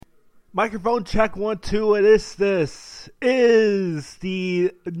Microphone check 1, 2, and this is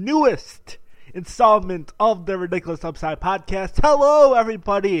the newest installment of the Ridiculous Upside podcast. Hello,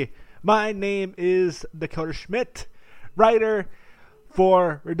 everybody. My name is Dakota Schmidt, writer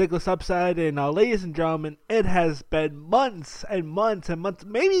for Ridiculous Upside, and ladies and gentlemen, it has been months and months and months,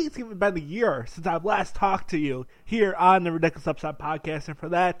 maybe it's even been a year since I've last talked to you here on the Ridiculous Upside podcast, and for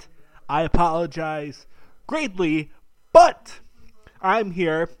that, I apologize greatly, but I'm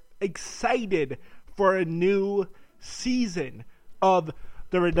here excited for a new season of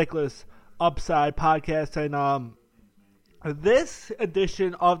the Ridiculous Upside podcast, and this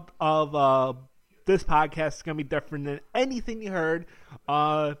edition of this podcast is going to be different than anything you heard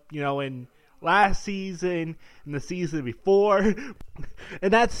in last season and the season before.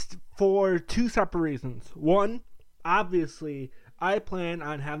 And that's for two separate reasons. One, obviously, I plan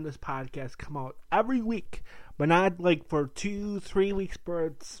on having this podcast come out every week, but not like for 2-3 week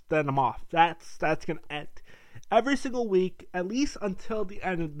spurts, then I'm off. That's going to end every single week, at least until the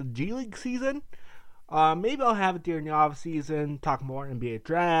end of the G League season. Maybe I'll have it during the off season, talk more NBA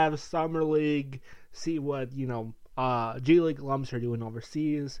drafts, summer league, see what, G League alums are doing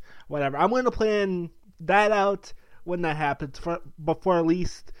overseas, whatever. I'm going to plan that out when that happens, before at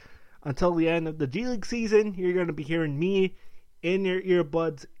least until the end of the G League season. You're going to be hearing me in your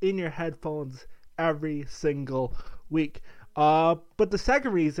earbuds, in your headphones, every single week. But the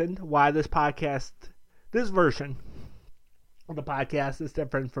second reason why this version of the podcast is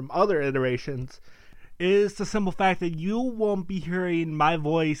different from other iterations is the simple fact that you won't be hearing my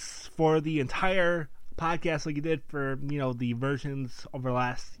voice for the entire podcast like you did for, the versions over the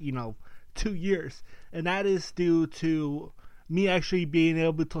last, 2 years. And that is due to me actually being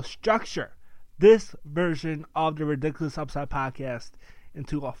able to structure this version of the Ridiculous Upside podcast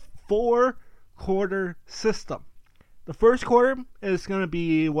into a 4-quarter system. The first quarter is going to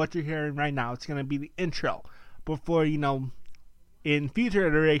be what you're hearing right now. It's going to be the intro before, in future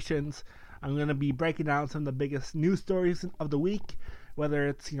iterations, I'm going to be breaking down some of the biggest news stories of the week, whether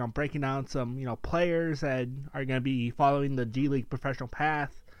it's, breaking down some, players that are going to be following the G League professional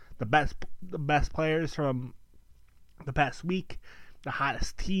path, the best players from the past week, the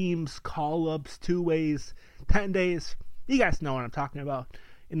hottest teams, call-ups, 2-ways, 10 days. You guys know what I'm talking about.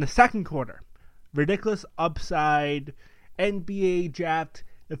 In the second quarter, Ridiculous Upside NBA Draft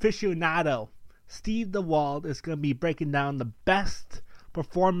aficionado Steve Dewald is going to be breaking down the best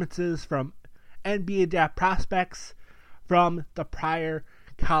performances from NBA draft prospects from the prior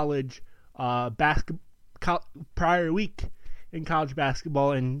prior week in college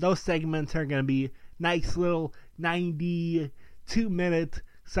basketball, and those segments are going to be nice little 92-minute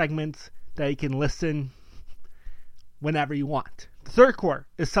segments that you can listen whenever you want. The third quarter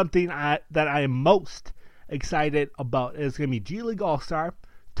is something that I am most excited about. It's going to be G League All-Star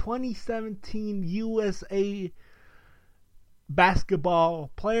 2017 USA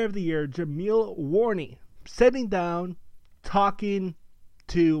Basketball Player of the Year Jamil Warney sitting down talking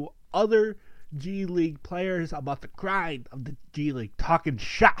to other G League players about the grind of the G League, talking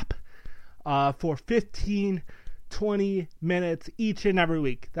shop for 15-20 minutes each and every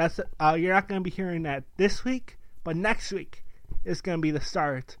week. That's you're not going to be hearing that this week, but next week is going to be the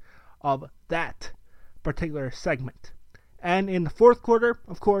start of that particular segment. And in the fourth quarter,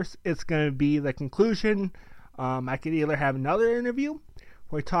 of course, it's going to be the conclusion. I could either have another interview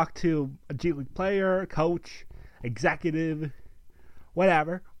where I talk to a G League player, coach, executive,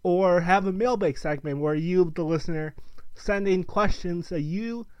 whatever, or have a mailbag segment where you, the listener, send in questions that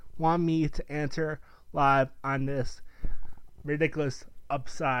you want me to answer live on this Ridiculous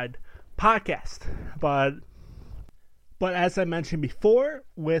Upside podcast. But as I mentioned before,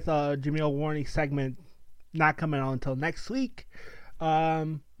 with Jamil Warney segment not coming out until next week,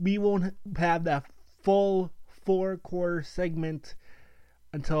 we won't have that full 4-quarter segment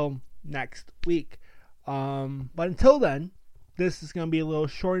until next week. But until then, this is going to be a little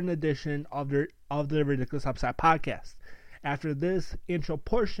shortened edition of the Ridiculous Upside podcast. After this intro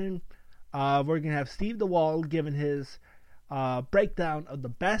portion, we're going to have Steve Dewald giving his breakdown of the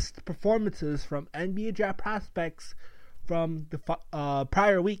best performances from NBA draft prospects from the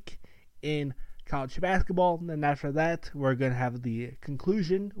prior week in college basketball. And then after that, we're going to have the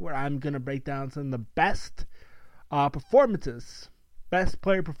conclusion where I'm going to break down some of the best best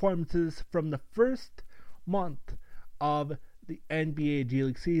player performances from the first month of the NBA G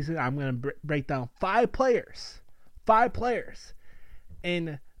League season. I'm going to break down 5 players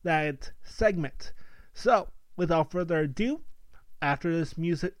in that segment. So, without further ado, after this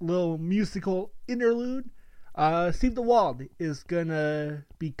little musical interlude, Steve Dewald is going to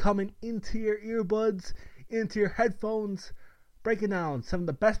be coming into your earbuds, into your headphones breaking down some of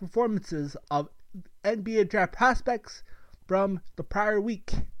the best performances of NBA draft prospects from the prior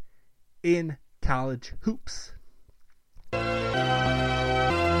week in college hoops.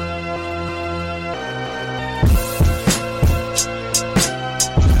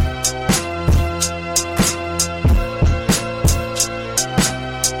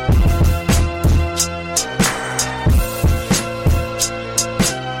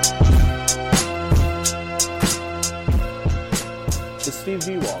 It's Steve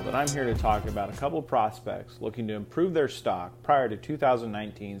Dewald, and I'm here to talk about a couple of prospects looking to improve their stock prior to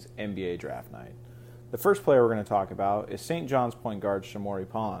 2019's NBA Draft Night. The first player we're going to talk about is St. John's point guard Shamorie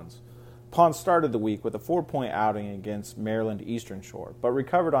Ponds. Ponds started the week with a 4-point outing against Maryland Eastern Shore, but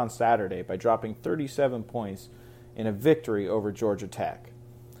recovered on Saturday by dropping 37 points in a victory over Georgia Tech.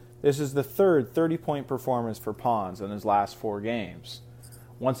 This is the third 30-point performance for Ponds in his last 4 games.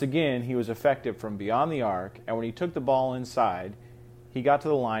 Once again, he was effective from beyond the arc, and when he took the ball inside, he got to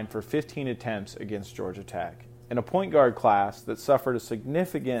the line for 15 attempts against Georgia Tech. In a point guard class that suffered a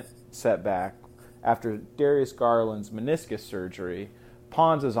significant setback after Darius Garland's meniscus surgery,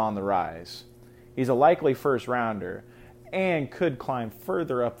 Ponds is on the rise. He's a likely first rounder and could climb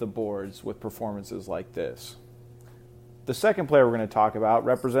further up the boards with performances like this. The second player we're going to talk about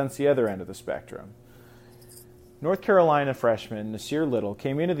represents the other end of the spectrum. North Carolina freshman Nasir Little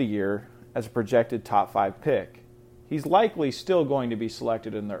came into the year as a projected top 5 pick. He's likely still going to be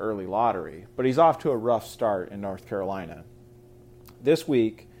selected in the early lottery, but he's off to a rough start in North Carolina. This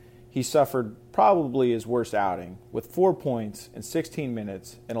week, he suffered probably his worst outing with 4 points in 16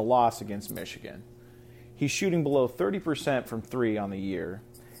 minutes in a loss against Michigan. He's shooting below 30% from 3 on the year,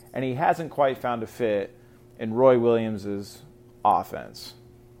 and he hasn't quite found a fit in Roy Williams' offense.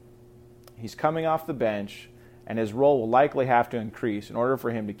 He's coming off the bench, and his role will likely have to increase in order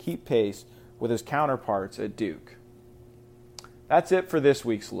for him to keep pace with his counterparts at Duke. That's it for this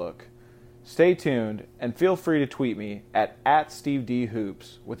week's look. Stay tuned and feel free to tweet me at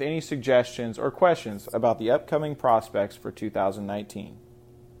 @SteveDHoops with any suggestions or questions about the upcoming prospects for 2019.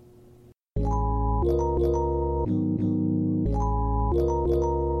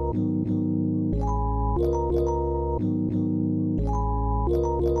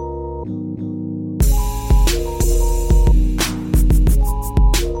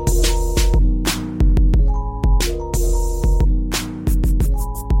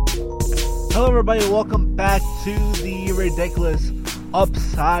 Hello everybody, welcome back to the Ridiculous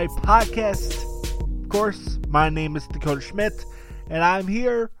Upside Podcast. Of course, my name is Dakota Schmidt, and I'm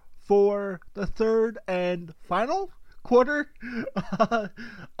here for the third and final quarter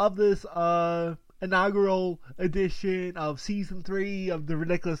of this inaugural edition of Season 3 of the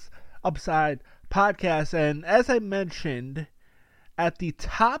Ridiculous Upside Podcast. And as I mentioned at the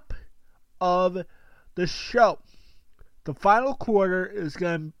top of the show, the final quarter is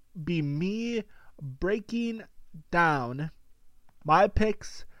going to be me breaking down my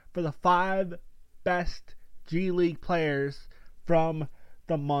picks for the 5 best G League players from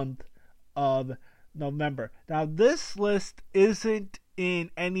the month of November. Now, this list isn't in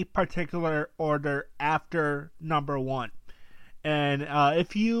any particular order after number 1. And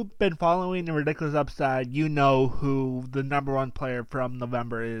if you've been following the Ridiculous Upside, you know who the number 1 player from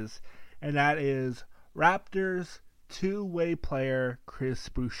November is. And that is Raptors two-way player Chris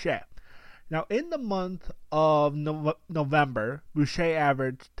Boucher. Now, in the month of November, Boucher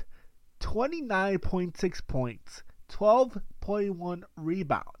averaged 29.6 points, 12.1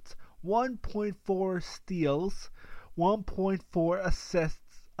 rebounds, 1.4 steals, 1.4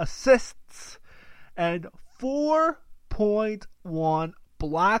 assists, and 4.1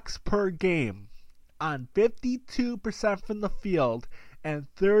 blocks per game on 52% from the field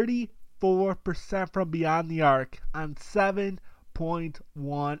and 34% from beyond the arc on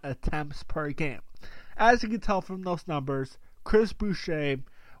 7.1 attempts per game. As you can tell from those numbers, Chris Boucher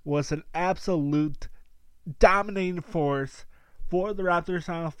was an absolute dominating force for the Raptors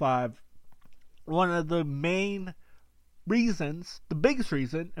Final 5. One of the main reasons, the biggest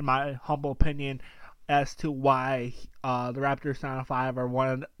reason, in my humble opinion, as to why the Raptors Final 5 are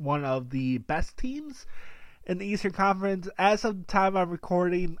one of the best teams in the Eastern Conference. As of the time I'm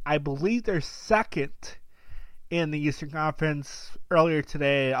recording, I believe they're second in the Eastern Conference. Earlier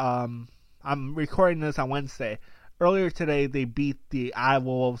today, I'm recording this on Wednesday. Earlier today, they beat the Iowa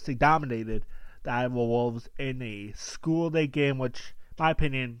Wolves. They dominated the Iowa Wolves in a school day game, which, in my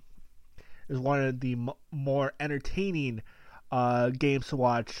opinion, is one of the more entertaining games to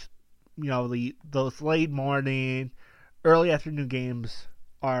watch. You know, those late morning, early afternoon games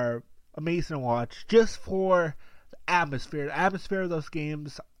are amazing to watch just for the atmosphere. The atmosphere of those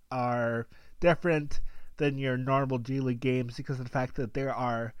games are different than your normal G League games because of the fact that there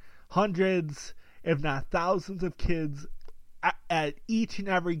are hundreds, if not thousands, of kids at each and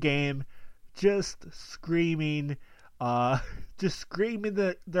every game just screaming their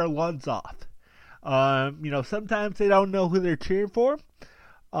lungs off. Sometimes they don't know who they're cheering for,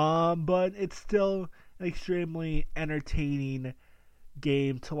 but it's still an extremely entertaining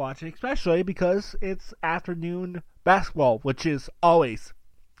game to watch, especially because it's afternoon basketball, which is always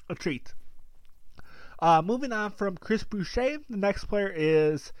a treat. Moving on from Chris Boucher, the next player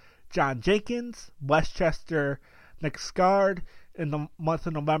is John Jenkins, Westchester next guard. In the month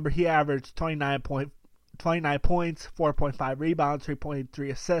of November, he averaged 29 points, 4.5 rebounds, 3.3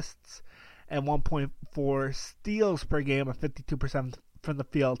 assists, and 1.4 steals per game, or 52% from the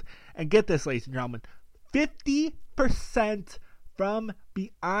field. And get this, ladies and gentlemen, 50% from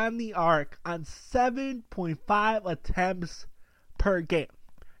beyond the arc on 7.5 attempts per game.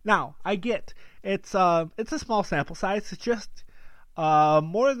 Now, I get it's a small sample size. It's just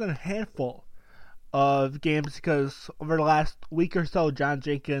more than a handful of games because over the last week or so, John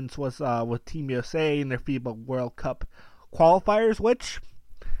Jenkins was with Team USA in their FIBA World Cup qualifiers, which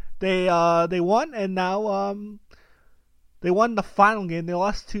they won, and now they won the final game. They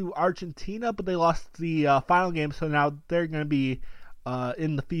lost to Argentina, but they lost the final game, so now they're going to be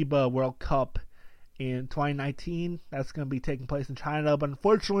in the FIBA World Cup in 2019. That's going to be taking place in China, but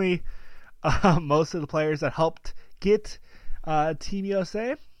unfortunately, most of the players that helped get Team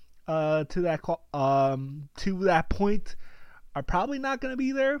USA to that point are probably not going to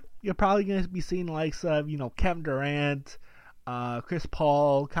be there. You're probably going to be seeing likes of Kevin Durant, Chris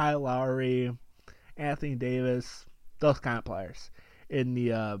Paul, Kyle Lowry, Anthony Davis, those kind of players in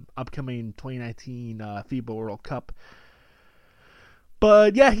the upcoming 2019 FIBA World Cup.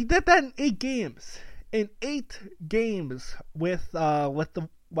 But yeah, he did that in 8 games. In 8 games with the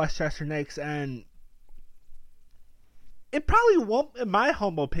Westchester Knicks, and it probably won't, in my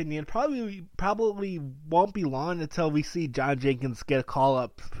humble opinion, probably won't be long until we see John Jenkins get a call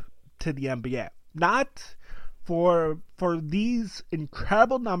up to the NBA. Not for these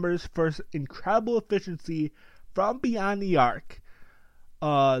incredible numbers, for incredible efficiency from beyond the arc.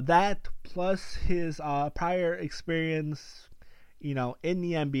 That plus his prior experience, in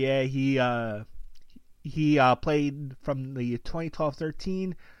the NBA. He played from the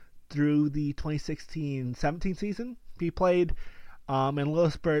 2012-13 through the 2016-17 season. He played in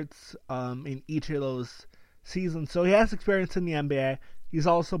little spurts in each of those seasons. So he has experience in the NBA. He's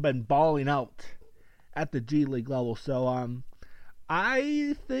also been balling out at the G League level. So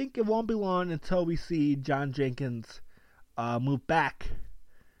I think it won't be long until we see John Jenkins move back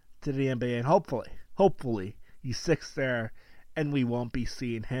to the NBA. And hopefully he sticks there and we won't be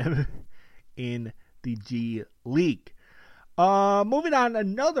seeing him in the G League. Moving on,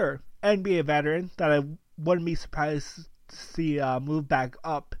 another NBA veteran that I wouldn't be surprised to see move back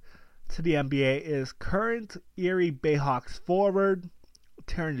up to the NBA is current Erie Bayhawks forward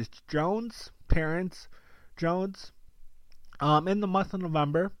Terrence Jones. In the month of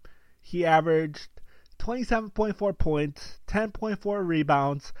November, he averaged 27.4 points, 10.4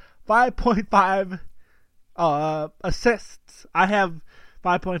 rebounds, 5.5 assists. I have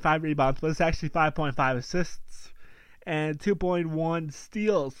 5.5 rebounds, but it's actually 5.5 assists and 2.1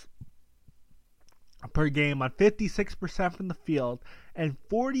 steals per game on 56% from the field and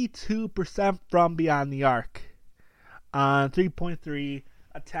 42% from beyond the arc on 3.3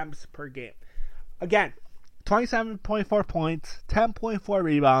 attempts per game. Again, 27.4 points, 10.4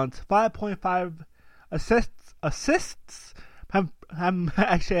 rebounds, 5.5 assists. I'm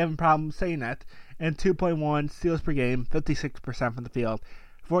actually having problems saying that. And 2.1 steals per game, 56% from the field,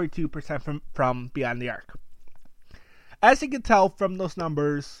 42% from beyond the arc. As you can tell from those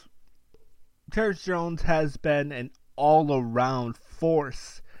numbers, Terrence Jones has been an all-around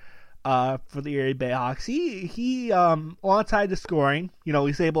force for the Erie Bayhawks. He alongside the scoring,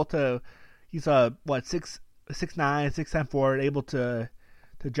 he's able to, he's 6'9", 6'10" forward, able to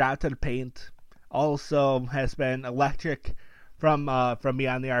drive to the paint. Also has been electric from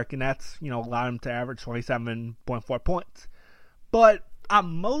beyond the arc, and that's allowed him to average 27.4 points. But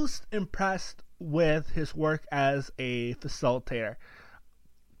I'm most impressed with his work as a facilitator.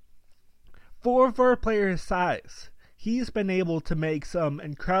 For a player his size, he's been able to make some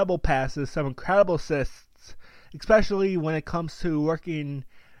incredible passes, some incredible assists, especially when it comes to working,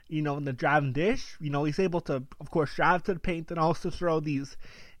 in the drive and dish. He's able to, of course, drive to the paint and also throw these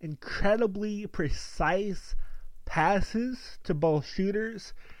incredibly precise passes to both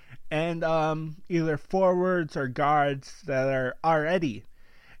shooters and either forwards or guards that are already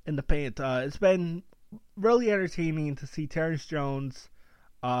in the paint. It's been really entertaining to see Terrence Jones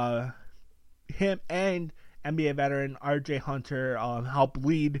him and NBA veteran R.J. Hunter helped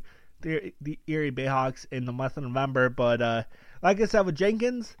lead the Erie Bayhawks in the month of November. But like I said with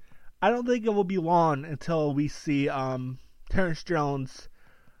Jenkins, I don't think it will be long until we see Terrence Jones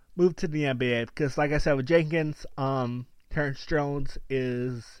move to the NBA. Because like I said with Jenkins, Terrence Jones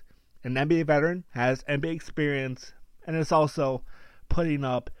is an NBA veteran, has NBA experience, and is also putting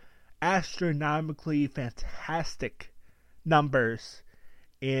up astronomically fantastic numbers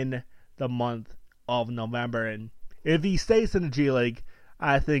in the month of November. And if he stays in the G League,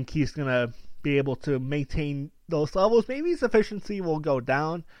 I think he's going to be able to maintain those levels. Maybe his efficiency will go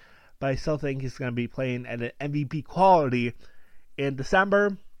down, but I still think he's going to be playing at an MVP quality in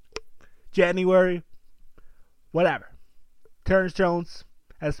December, January, whatever. Terrence Jones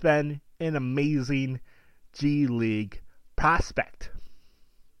has been an amazing G League prospect.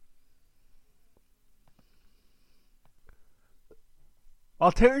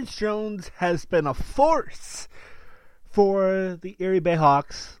 While Terrence Jones has been a force for the Erie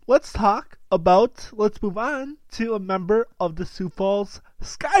Bayhawks, let's move on to a member of the Sioux Falls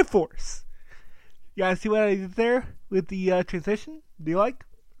Skyforce. You guys see what I did there with the transition? Do you like?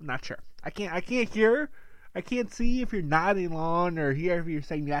 I'm not sure. I can't hear. I can't see if you're nodding along or hear if you're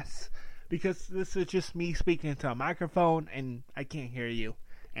saying yes, because this is just me speaking into a microphone and I can't hear you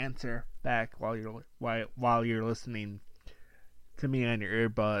answer back while you're listening to me on your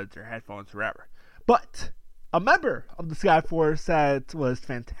earbuds or headphones or whatever. But a member of the Skyforce that was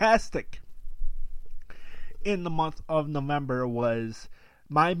fantastic in the month of November was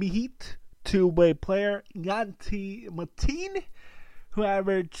Miami Heat two-way player Yanti Mateen, who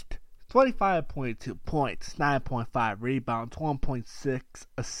averaged 25.2 points, 9.5 rebounds, 1.6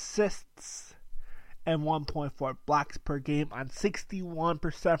 assists, and 1.4 blocks per game on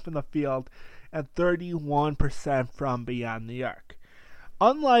 61% from the field and 31% from beyond the arc.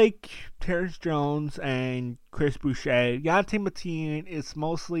 Unlike Terrence Jones and Chris Boucher, Yanti Mateen is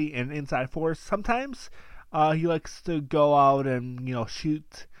mostly an inside force. Sometimes he likes to go out and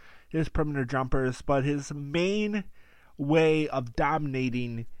shoot his perimeter jumpers, but his main way of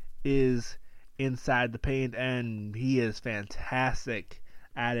dominating is inside the paint, and he is fantastic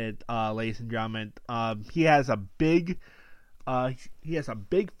at it, ladies and gentlemen. He has a big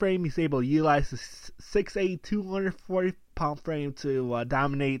frame. He's able to utilize his 6'8", 240-pound frame to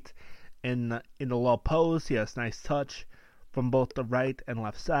dominate in the low post. He has nice touch from both the right and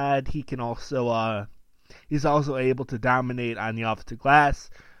left side. He can also he's also able to dominate on the offensive glass.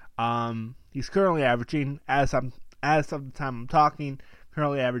 He's currently averaging, as of the time I'm talking,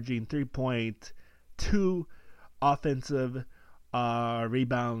 averaging 3.2 offensive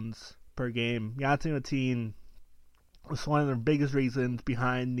rebounds per game. Yanti Mateen was one of the biggest reasons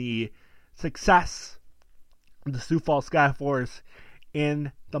behind the success of the Sioux Falls Skyforce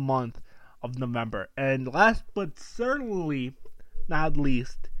in the month of November. And last but certainly not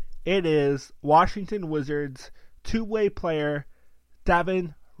least, it is Washington Wizards two-way player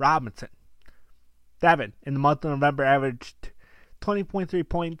Devin Robinson. Devin, in the month of November, averaged 20.3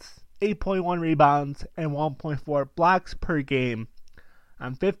 points, 8.1 rebounds, and 1.4 blocks per game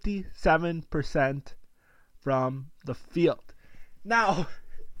on 57% from the field. Now,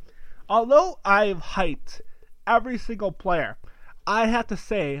 although I've hyped every single player, I have to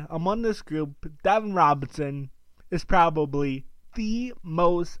say, among this group, Devin Robinson is probably the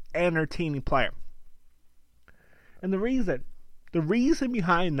most entertaining player. And the reason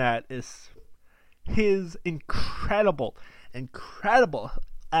behind that is his incredible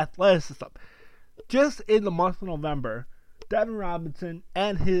athleticism. Just in the month of November, Devin Robinson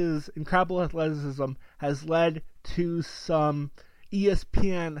and his incredible athleticism has led to some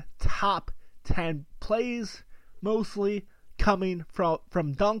ESPN top 10 plays, mostly coming from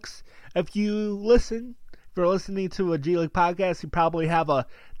dunks. If you're listening to a G League podcast, you probably have a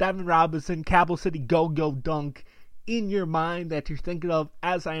Devin Robinson Capital City go dunk in your mind that you're thinking of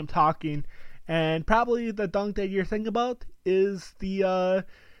as I am talking. And probably the dunk that you're thinking about is him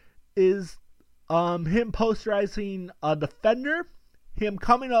posterizing a defender, him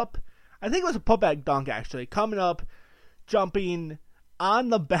coming up. I think it was a putback dunk actually, coming up, jumping on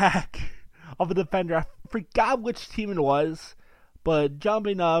the back of a defender. I forgot which team it was, but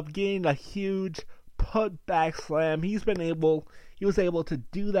jumping up, getting a huge putback slam. He was able to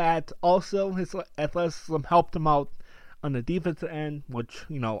do that. Also, his athleticism helped him out on the defensive end, which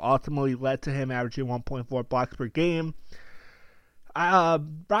ultimately led to him averaging 1.4 blocks per game.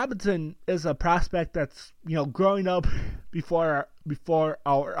 Robinson is a prospect that's growing up before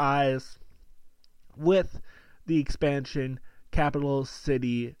our eyes with the expansion, Capital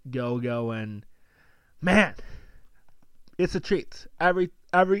City Go, and man, it's a treat every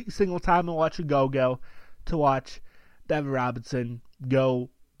single time I watch a go to watch Devin Robinson go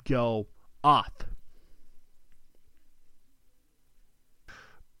off.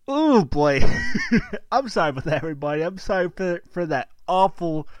 Oh boy. I'm sorry about that, everybody. I'm sorry for that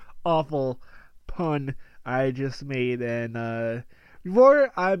awful pun I just made. And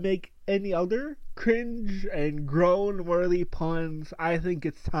before I make any other cringe and groan-worthy puns, I think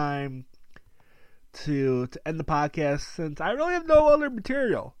it's time to end the podcast, since I really have no other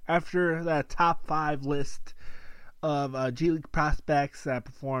material after that top 5 list of G League prospects that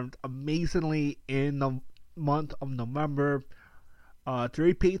performed amazingly in the month of November. To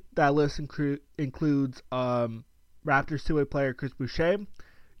repeat, that list includes Raptors two-way player Chris Boucher,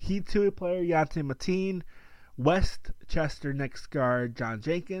 Heat two-way player Yante Mateen, Westchester Knicks guard John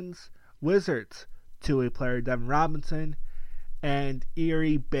Jenkins, Wizards two-way player Devin Robinson, and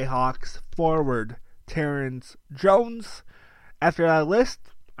Erie Bayhawks forward Terrence Jones. After that list,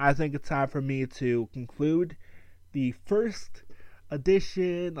 I think it's time for me to conclude the first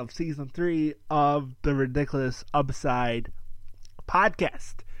edition of Season 3 of the Ridiculous Upside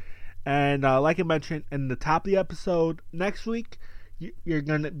podcast. And like I mentioned in the top of the episode, next week you're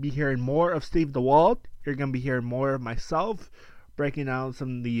going to be hearing more of Steve Dewald. You're going to be hearing more of myself, breaking down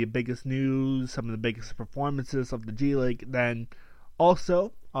some of the biggest news, some of the biggest performances of the G League. Then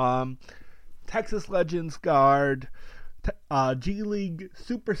also Texas Legends guard, G League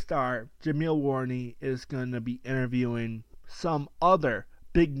superstar Jamil Warney is going to be interviewing some other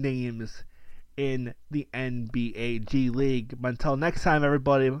big names in the NBA G League. But until next time,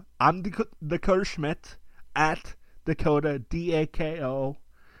 everybody, I'm Dakota Schmidt at Dakota, DAKOTA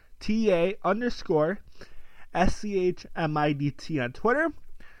 _SCHMIDT on Twitter.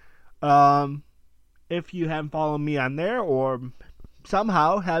 If you haven't followed me on there, or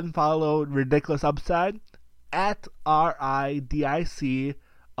somehow haven't followed Ridiculous Upside, at RIDIC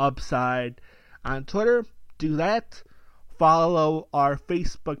Upside on Twitter, do that. Follow our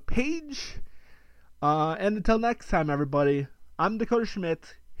Facebook page. And until next time, everybody, I'm Dakota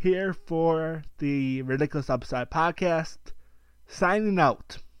Schmidt, here for the Ridiculous Upside podcast, signing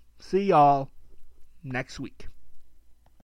out. See y'all next week.